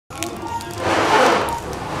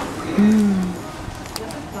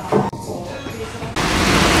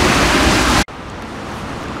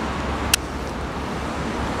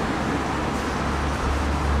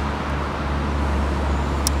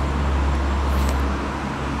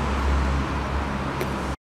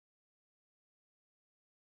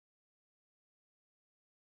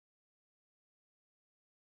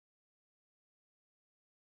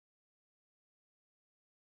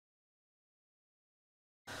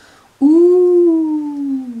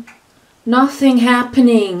Ooh, nothing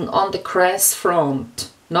happening on the crest front,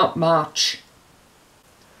 not much.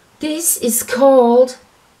 This is called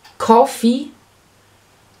coffee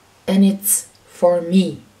and it's for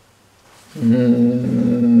me. Yum,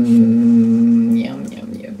 yum,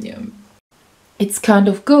 yum, yum. It's kind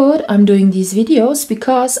of good I'm doing these videos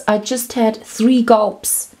because I just had 3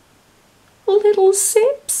 gulps, little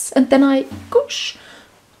sips, and then I, gosh,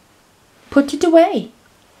 put it away.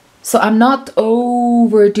 So I'm not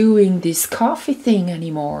overdoing this coffee thing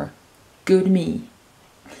anymore. Good me.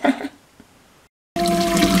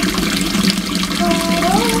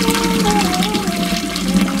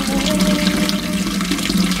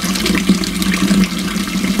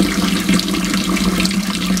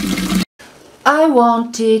 I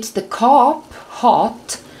wanted the cup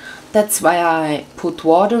hot, that's why I put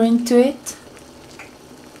water into it.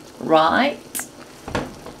 Right.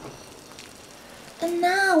 And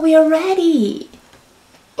now we are ready.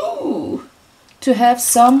 Ooh, to have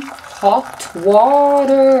some hot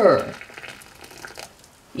water.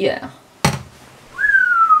 Yeah.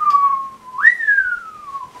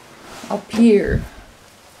 Up here.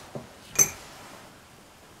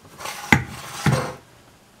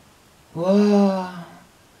 Wow.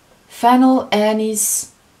 Fennel,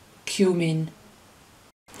 anise, cumin.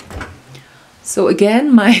 So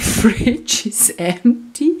again, my fridge is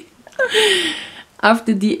empty.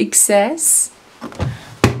 After the excess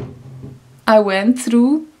I went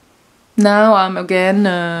through, now I'm again,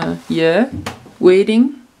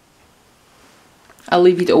 waiting. I'll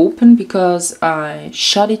leave it open because I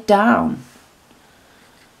shut it down.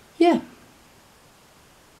 Yeah.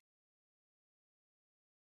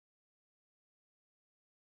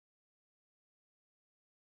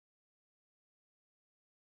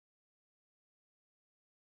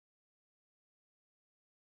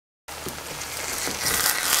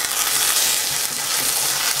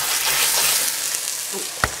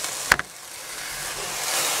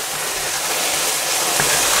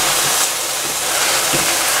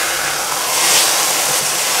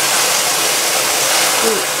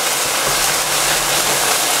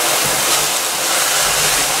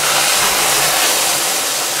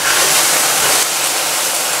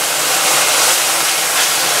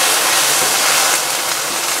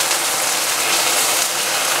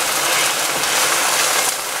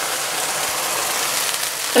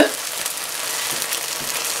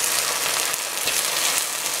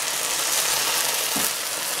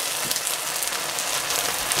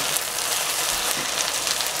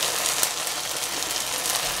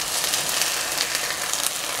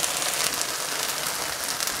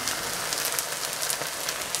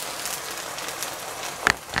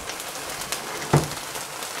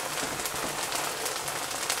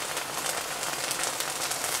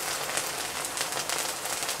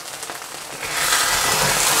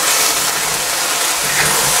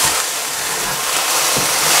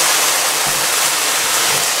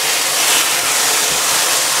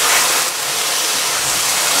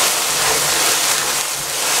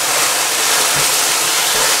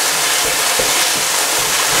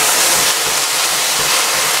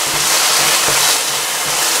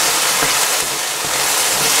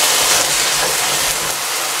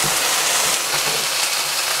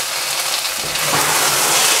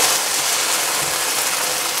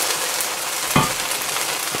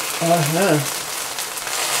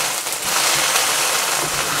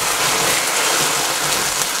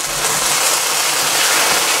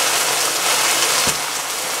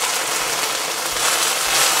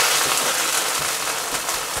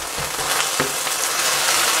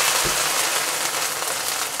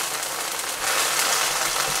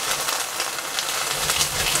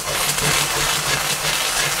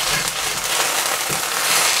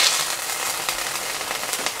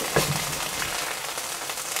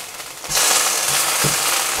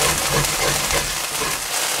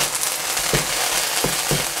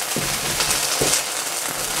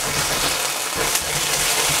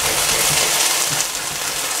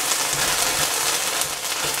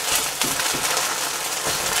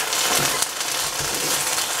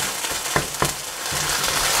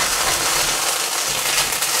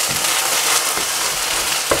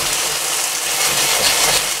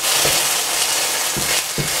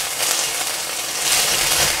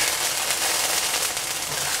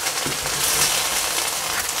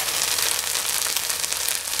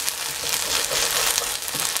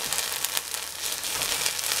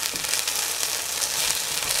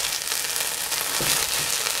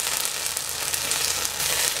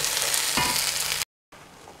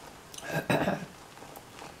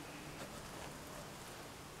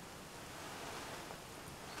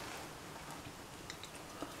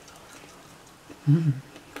 Nice.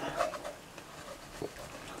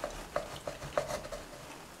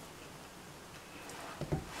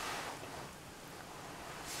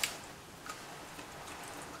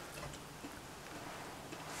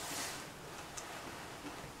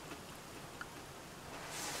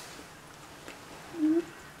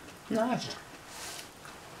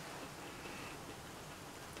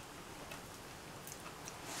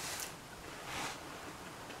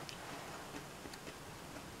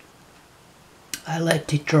 I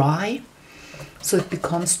let it dry so it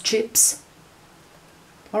becomes chips.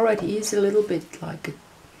 Already is a little bit like a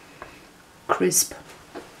crisp.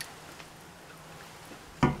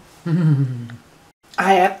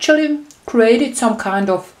 I actually created some kind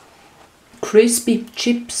of crispy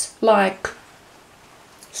chips like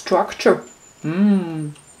structure.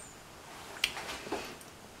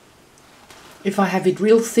 If I have it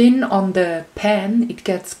real thin on the pan, it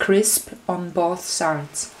gets crisp on both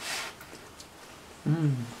sides.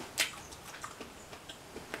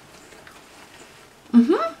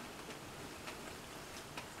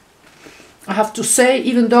 I have to say,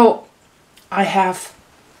 even though I have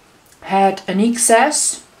had an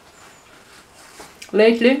excess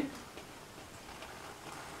lately,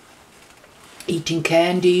 eating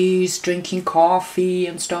candies, drinking coffee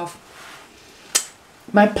and stuff,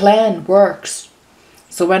 my plan works.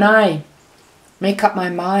 So when I make up my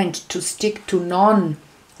mind to stick to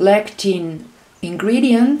non-lectin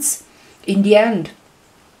ingredients, in the end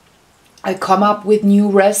I come up with new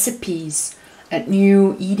recipes and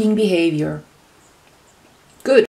new eating behavior.